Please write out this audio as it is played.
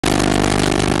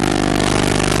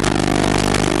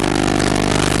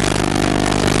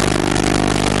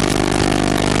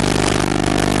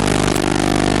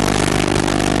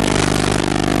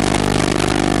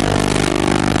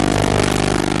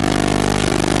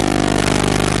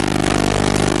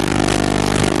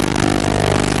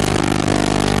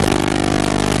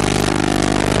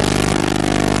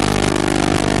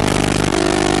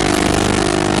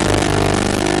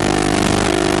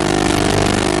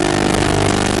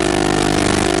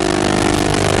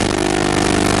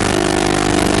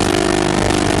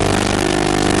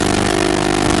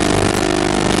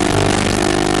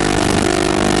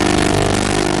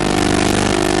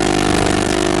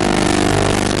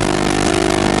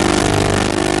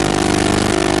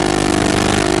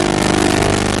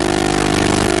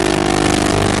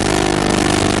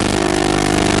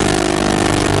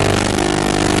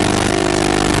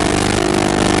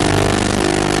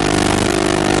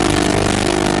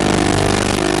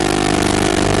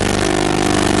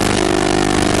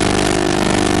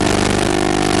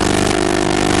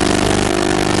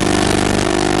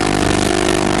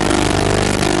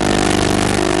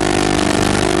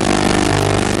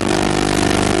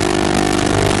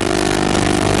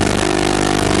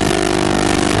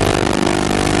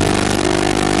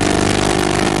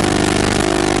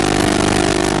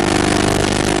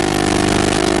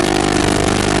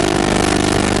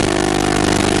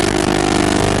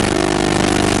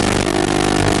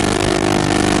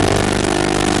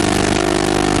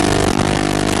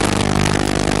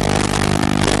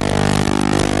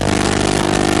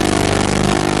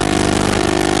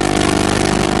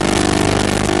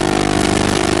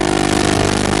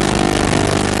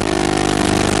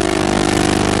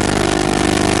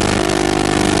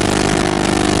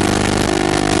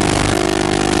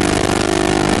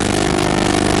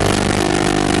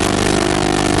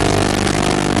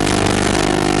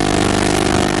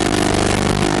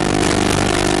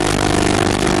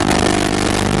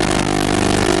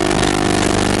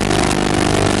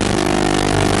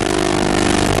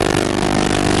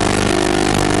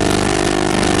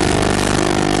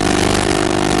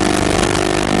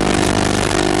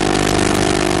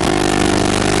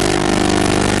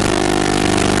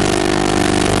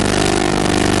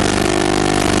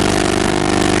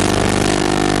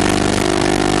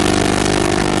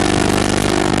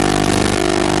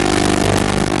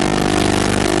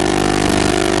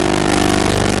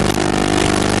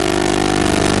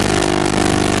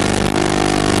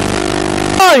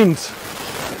Bind!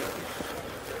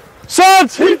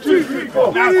 Set!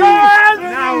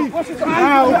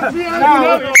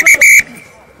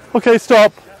 Okay,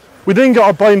 stop. We didn't get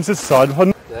our binds this side.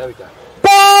 There we go.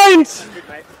 Bind!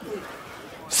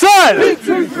 Set!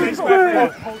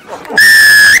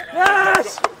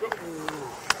 Yes!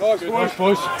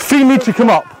 Boys. Feet need to come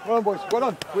up. Well done, boys. Well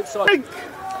done. Which side?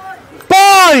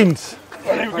 Bind!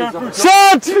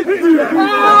 Set!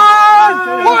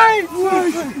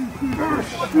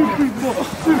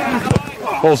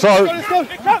 Also,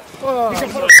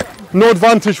 no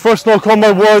advantage, first knock on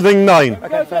my Worthing 9.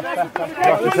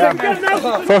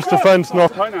 First defence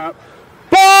knock.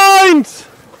 Bind!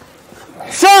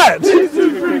 Set!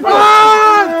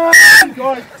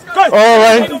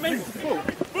 Alright.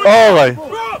 Alright.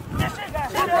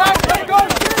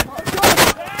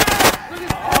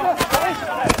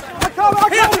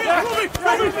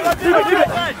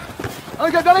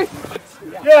 Okay, Danny.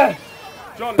 Yeah.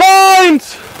 Bind!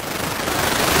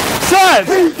 Set!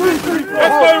 Let's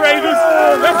go Raiders!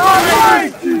 Let's go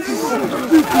Raiders!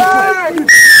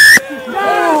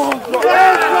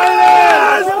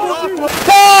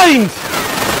 Bind!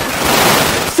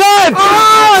 Set!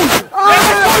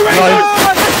 Nice.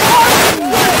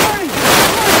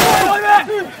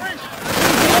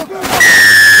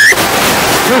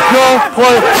 Good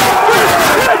play.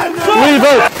 Leave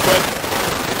it.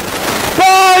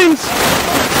 Bind!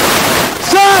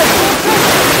 Set!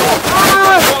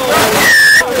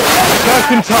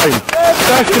 Second time.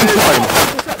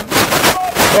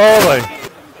 Alright.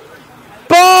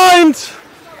 Bind!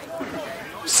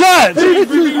 Set! Keep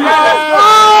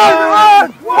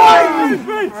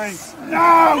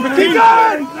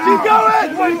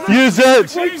going! Use it.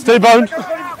 Stay bound.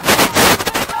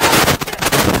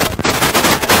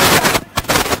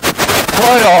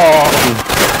 Play on.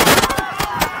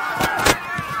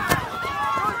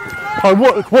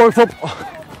 Work up.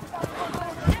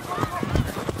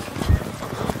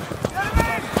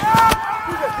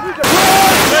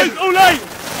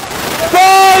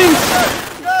 Bind!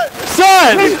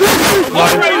 Set!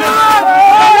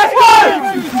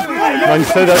 Nice,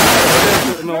 say that.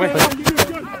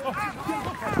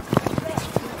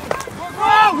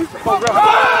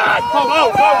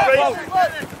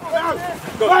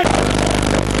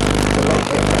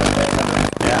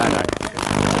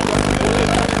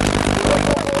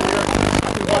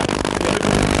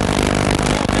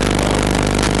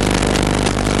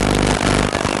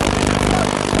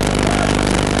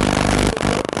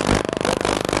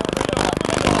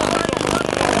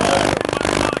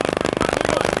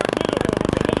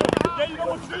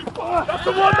 That's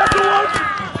the one!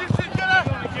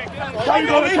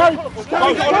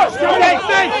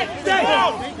 Stay!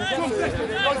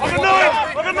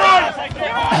 On the nine!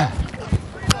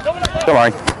 Don't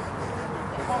worry.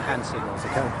 Hand signals,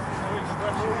 okay?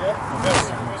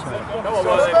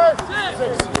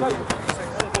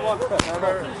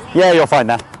 Yeah, you're fine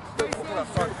now.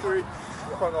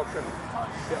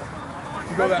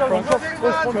 You got that front.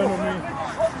 Turn on me.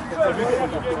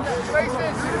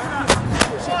 Spaces!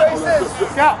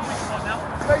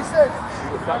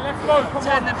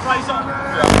 10 then plays on.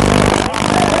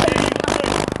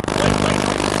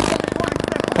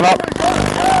 Come up.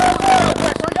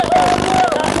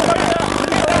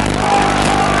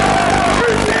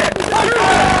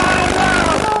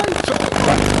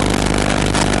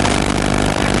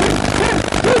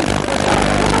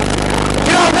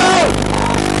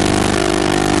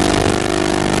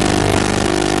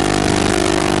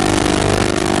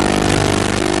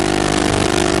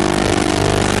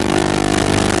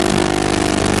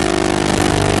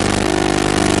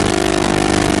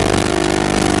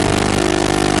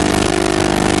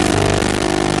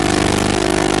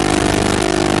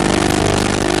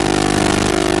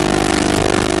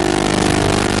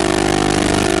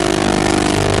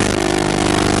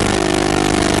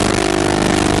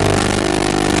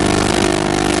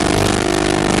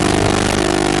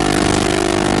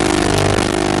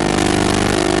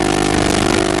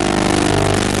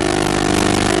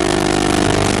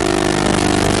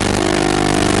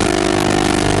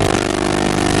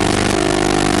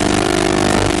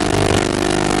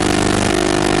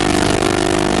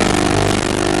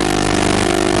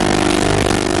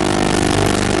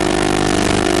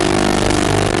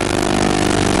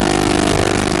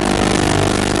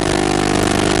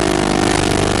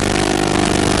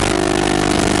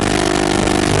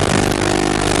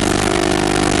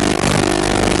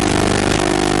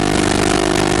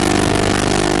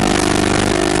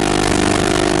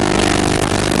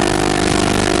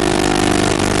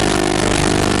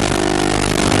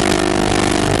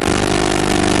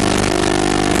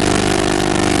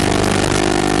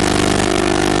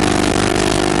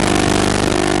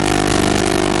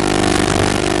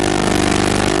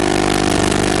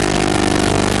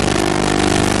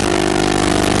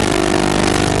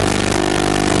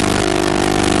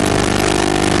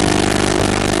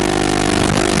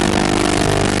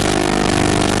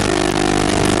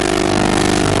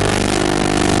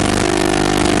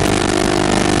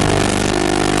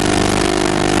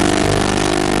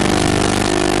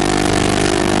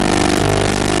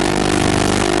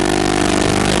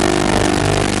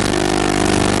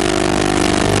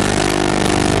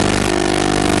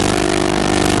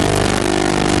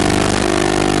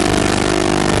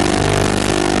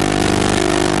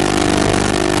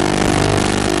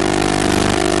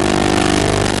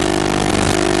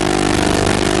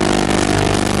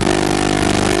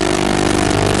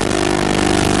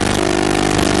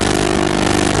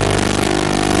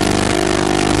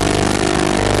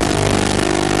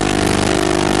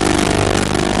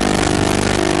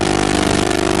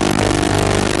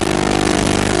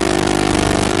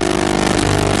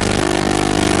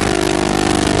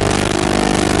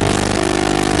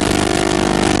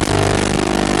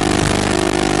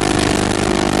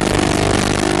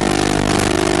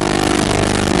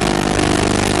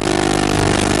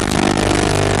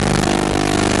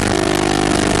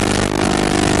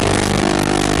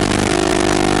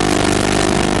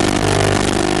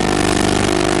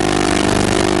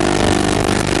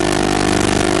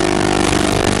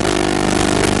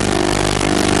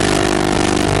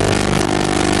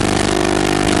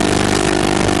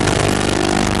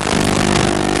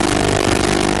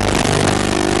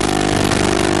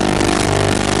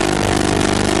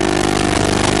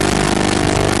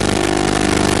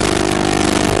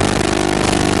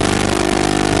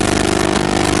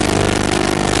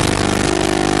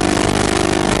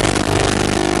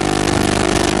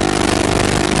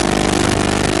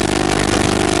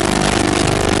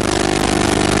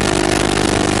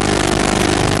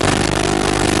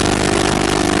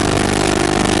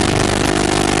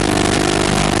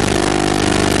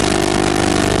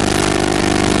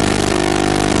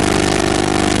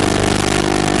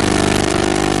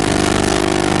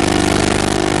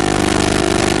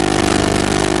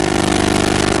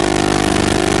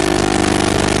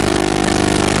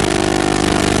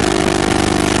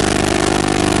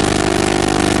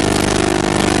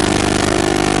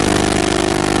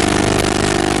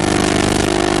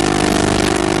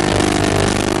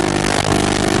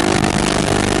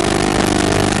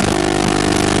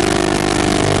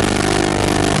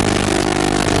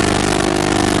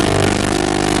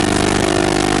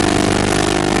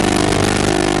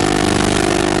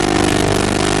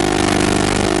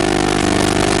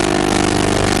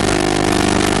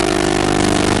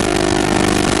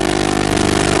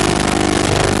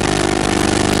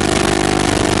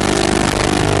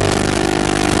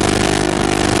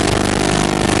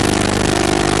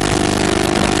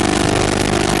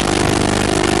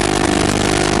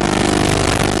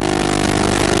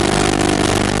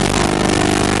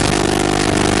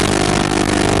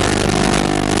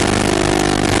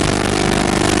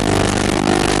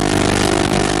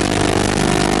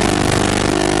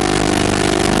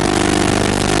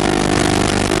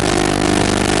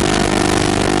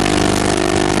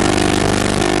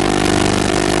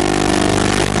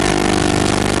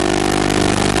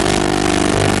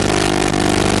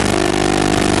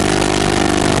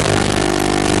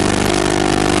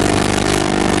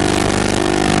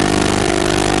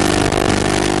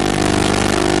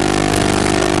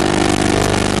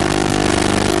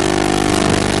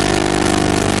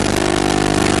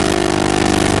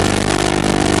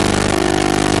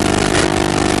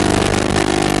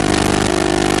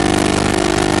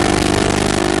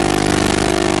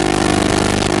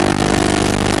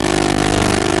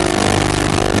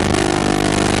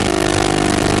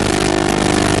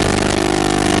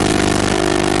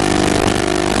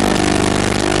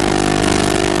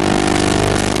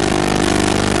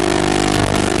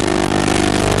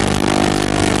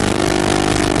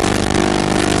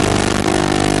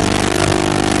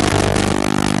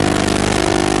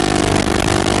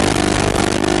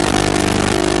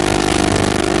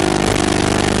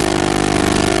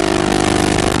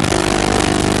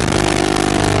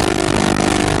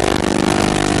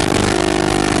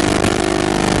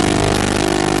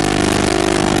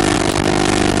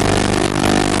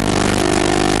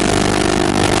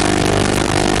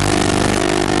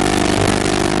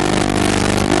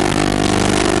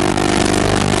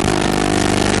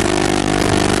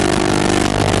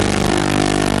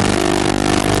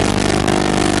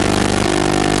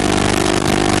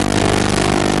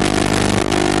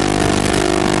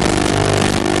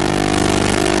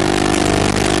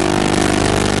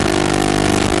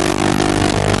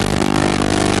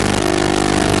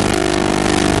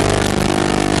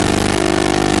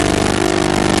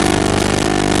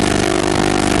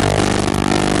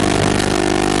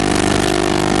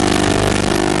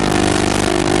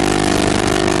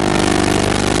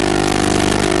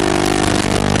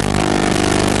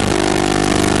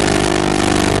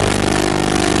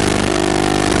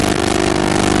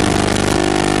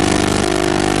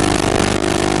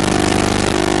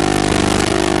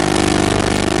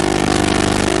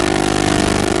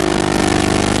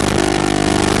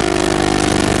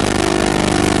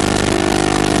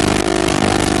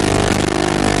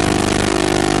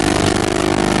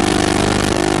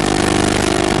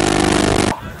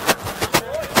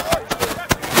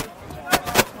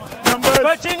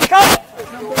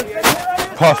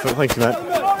 Perfect, thank you, mate.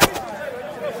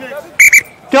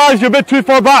 Guys, you're a bit too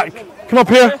far back. Come up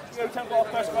here.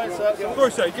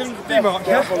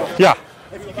 Yeah.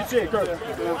 You can see it, go.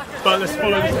 But let's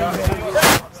follow this.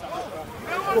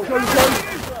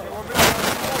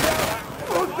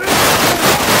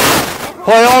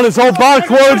 Play on, it's all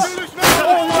backwards.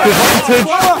 Good advantage.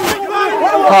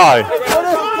 High.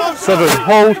 7,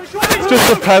 hold. It's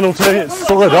just a penalty, it's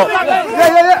solid up.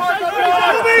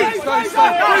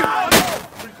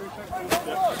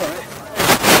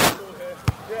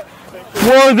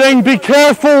 Worthing, be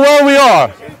careful where we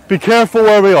are. Be careful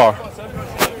where we are.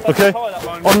 Okay?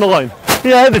 On the line.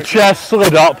 Yeah, hit the chest,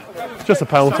 solid up. It's just a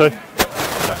penalty.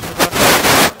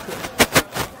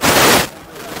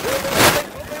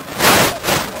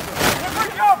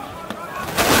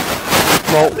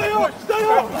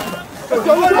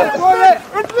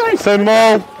 Say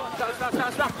Mo.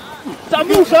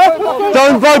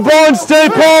 Down by Bond, stay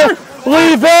Paul.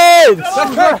 Leave it.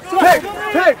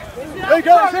 Pick. There you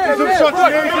go. Some shots to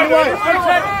get away.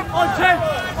 On 10.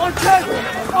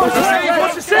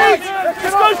 Watch the seat.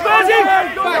 Let's go, Spursy.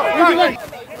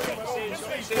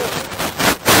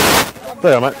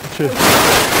 There, mate. Cheers.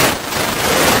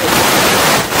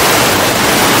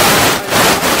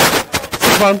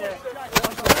 Man.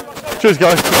 Cheers,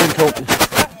 guys. Cool.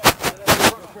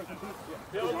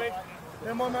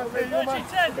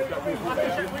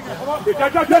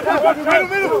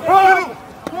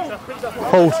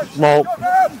 Hold, Mo.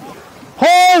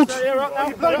 Hold!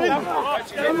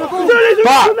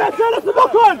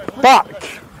 Back!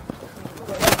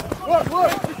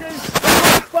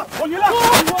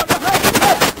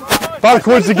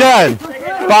 Backwards again!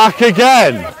 Back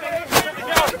again!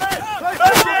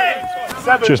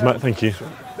 Cheers, mate. Thank you.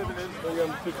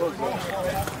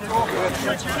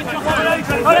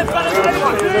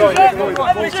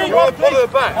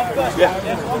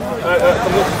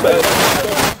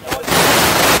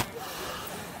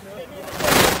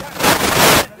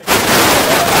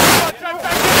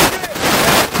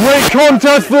 Great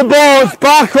contest for the ball. It's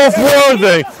back off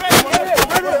Worthing.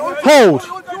 Hold.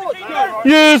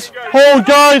 Use. Hold,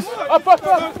 guys.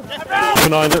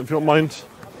 Behind it, if you don't mind.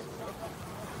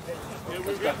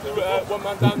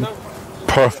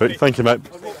 Perfect. Thank you, mate.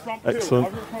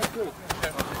 Excellent.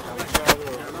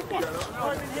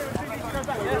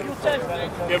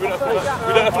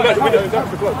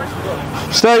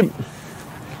 Stay.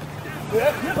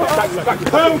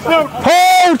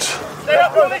 Hold!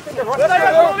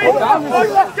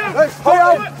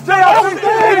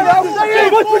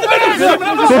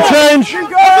 Don't change!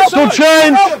 Don't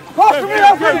change!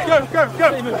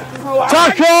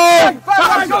 Tackle!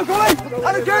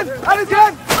 And again!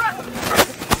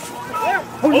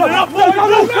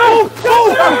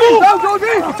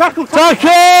 Tackle!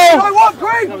 Tackle!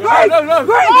 Green!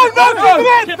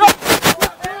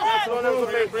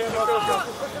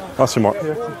 That's your mark.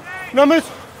 Numbers?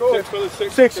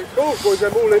 6. Go, boys,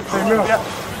 they're all in.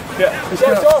 Yeah.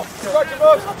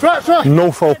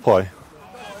 No foul play.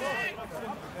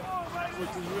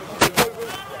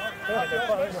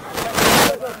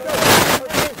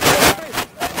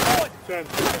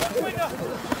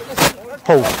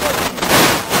 Hold.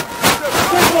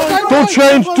 Don't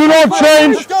change. Do not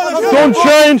change. Don't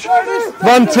change.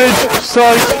 Vantage.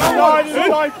 Side.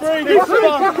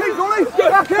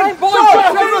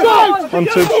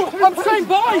 Vantage.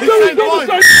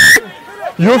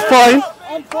 You're fine.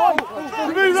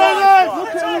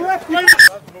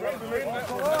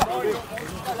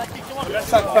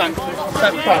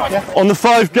 On the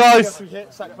 5, guys.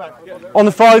 On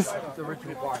the 5.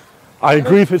 I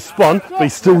agree if it's spun, but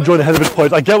he's still joined ahead of his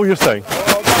players. I get what you're saying.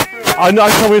 I know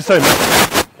what you're saying, mate.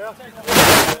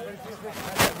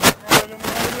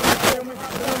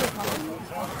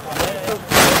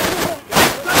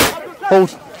 Hold.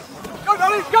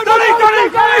 Go, Donny!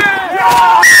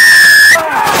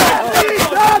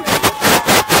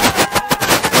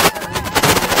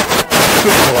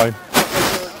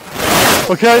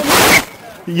 Okay.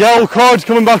 Yellow card's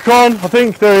coming back on. I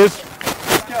think there is.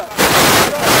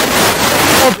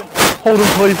 Hold on,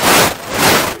 please.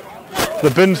 The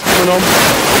bin's coming on.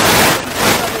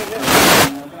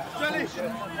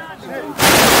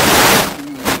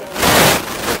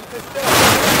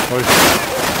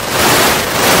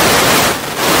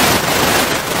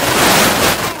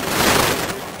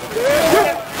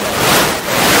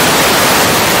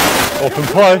 Open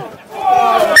play.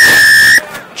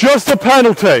 Just a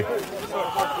penalty.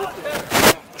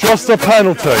 Just a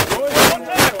penalty.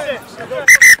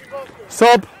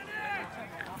 Sub.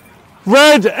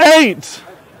 Red 8.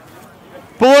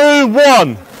 Blue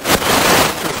 1.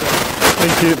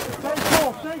 Thank you.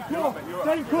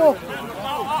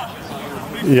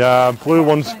 Yeah, blue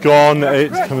one's gone,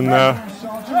 8's coming there.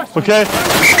 Okay.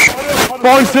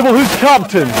 Barnstable, who's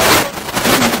captain?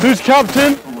 Who's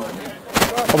captain?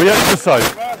 Are we yet to decide?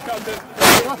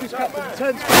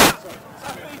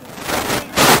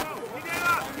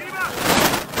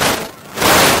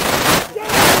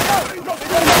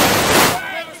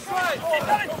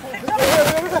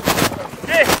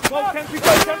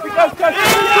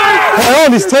 Hang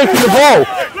on, he's taking the ball.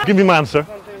 Give me my answer.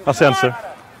 That's the answer.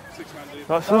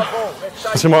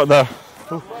 That's your mark there.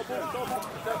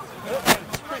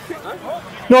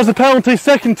 No, it's a penalty.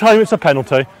 Second time it's a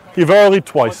penalty. You've earlied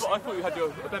twice.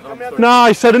 Nah,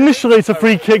 I said initially it's a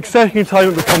free kick. Second time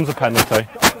it becomes a penalty.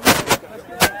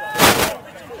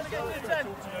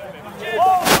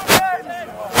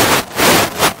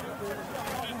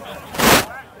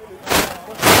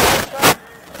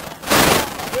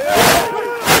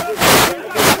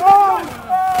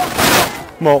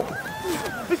 Well,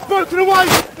 it's broken away!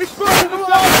 It's broken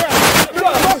away!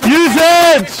 Use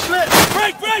it!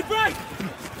 Break!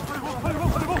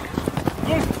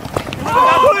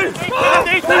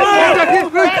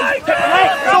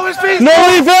 No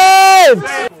event!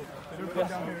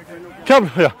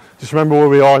 Yeah, just remember where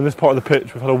we are in this part of the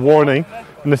pitch. We've had a warning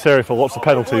in this area for lots of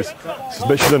penalties. This is a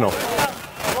bit should enough.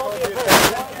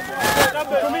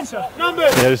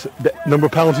 Yeah, there's the number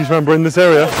of penalties, remember, in this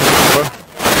area.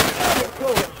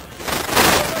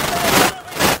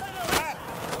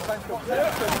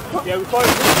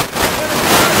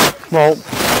 Well,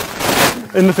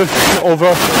 in the 15th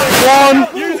over. One!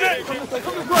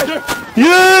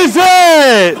 Use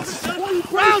it!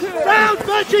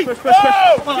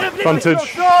 Advantage.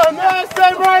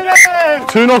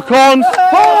 2 knock-ons.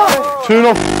 2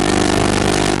 knock.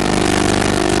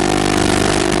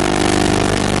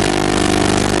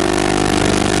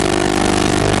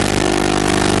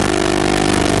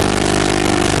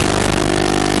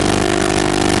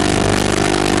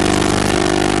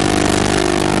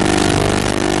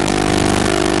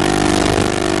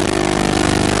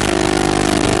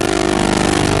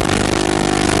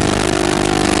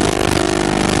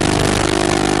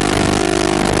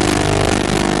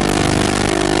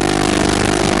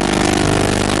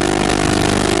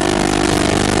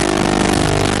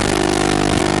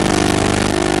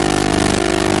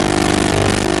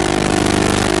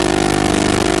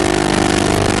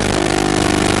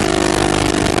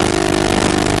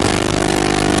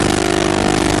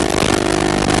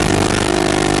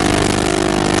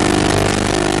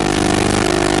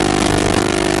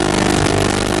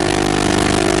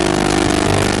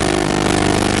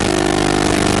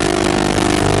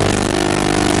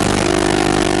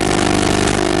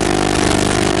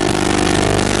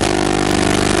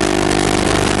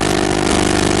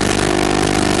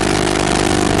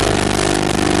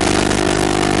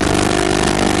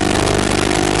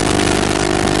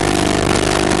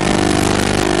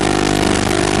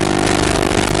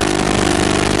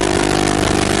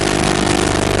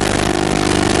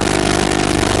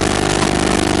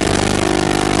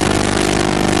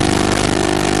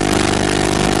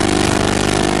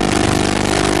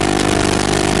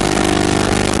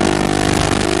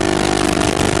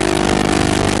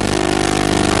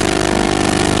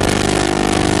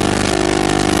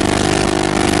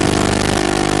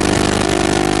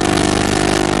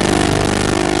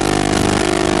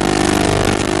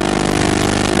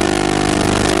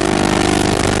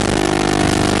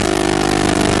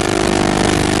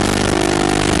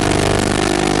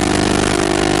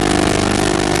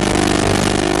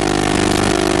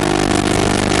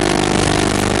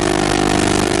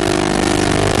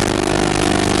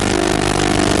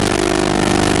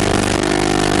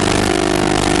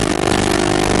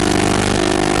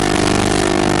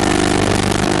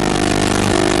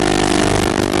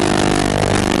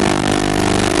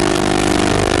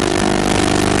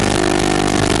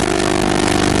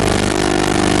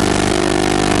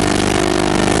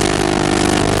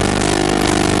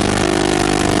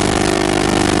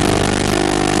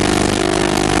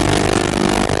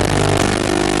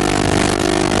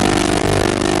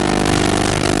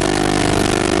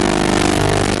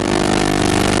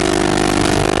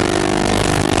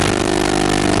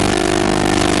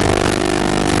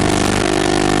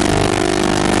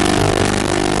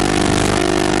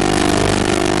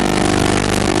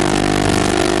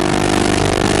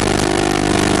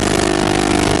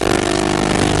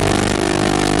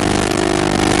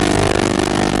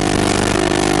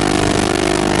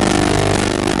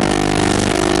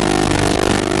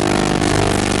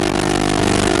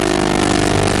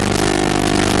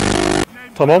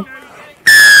 Come on.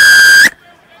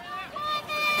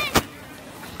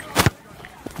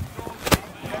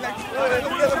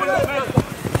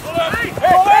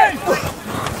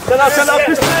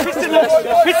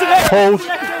 Hold.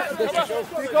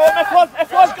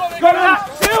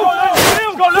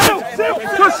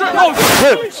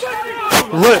 Lips.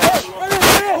 Lips.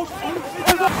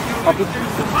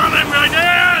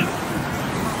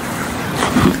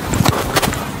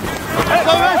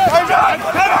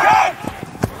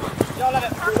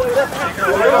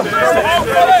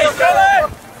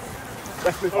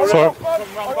 Sorry.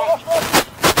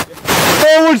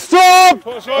 Forward stop!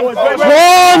 One!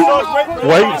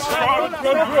 Wait.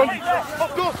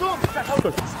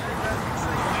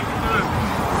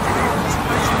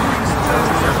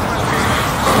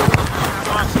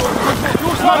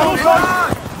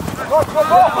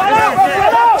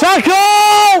 Tackle!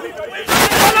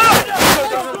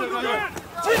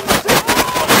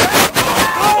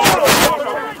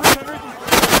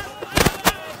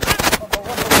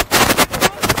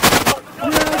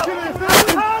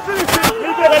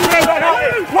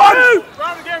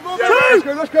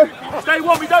 Stay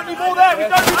one, we don't need more there, we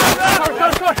don't need more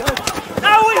there.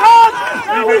 Now we hunt!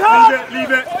 Now we hunt!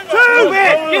 Leave it. Two!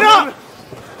 Get up!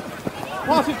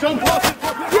 Pass it, John, pass it.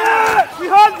 Yeah! We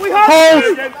hunt! We hunt! Hold!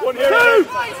 Two!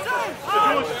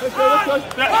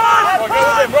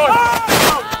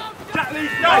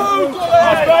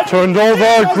 Turned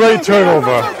over, great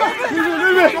turnover.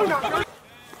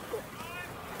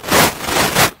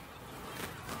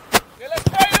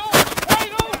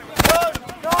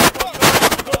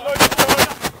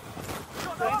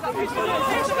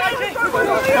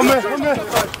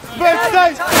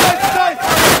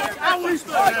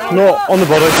 No, on the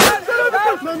body.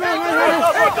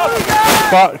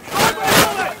 Back.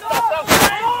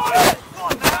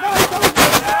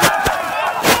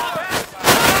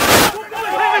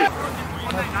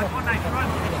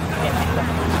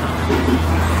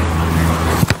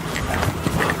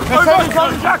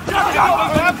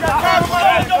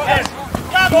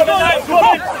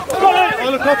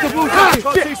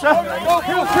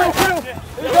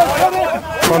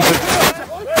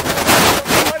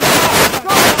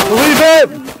 Leave it!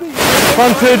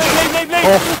 Advantage!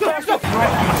 Off.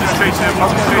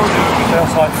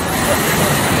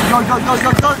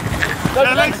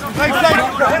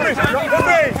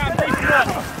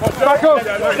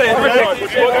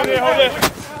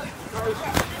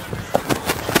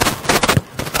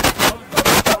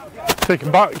 Take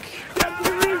him back.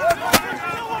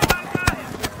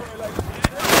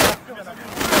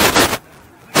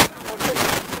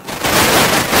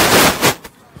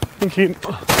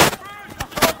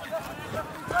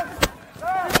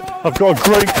 I've got a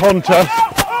great contest.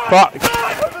 Back.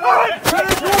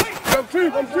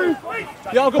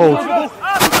 Yeah, I'll go.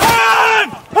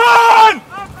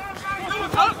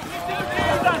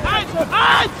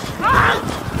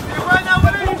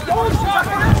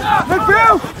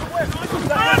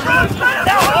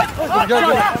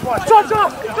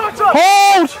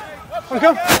 Hold. Hold!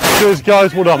 Cheers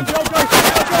guys, well done.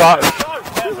 Back.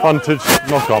 Advantage,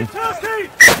 knock on.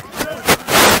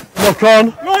 Knock on.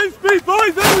 Line speed,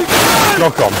 boys, there we go!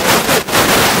 Knock on.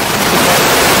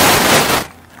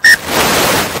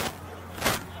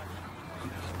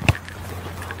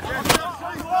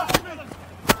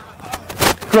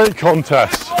 Great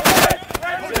contest.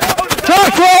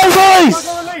 Tackle, release!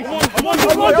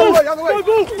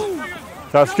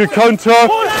 That's good counter.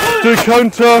 Do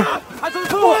counter.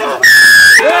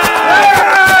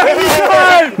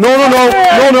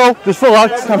 No. Just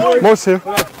relax. Morse here.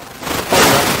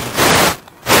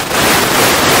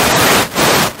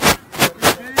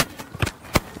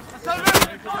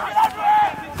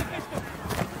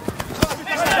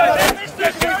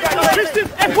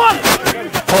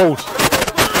 Hold.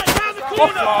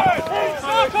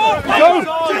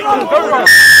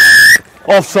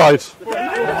 Offside.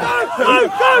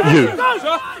 You.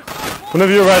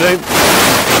 Whenever you're ready.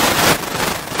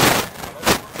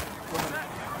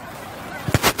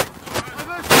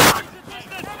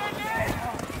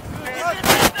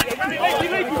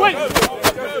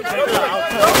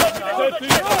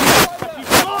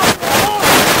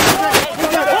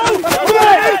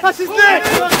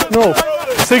 No,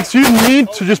 Six, you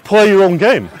need to just play your own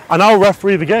game, and I'll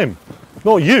referee the game,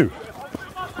 not you.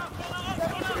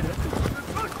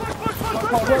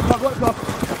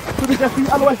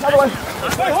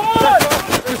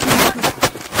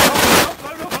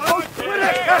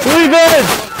 Leave it!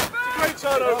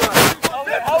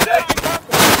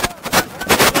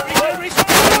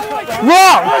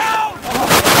 Rock!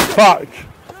 Back.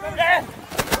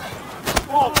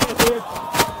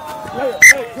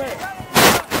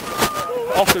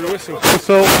 After the whistle.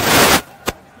 Whistle.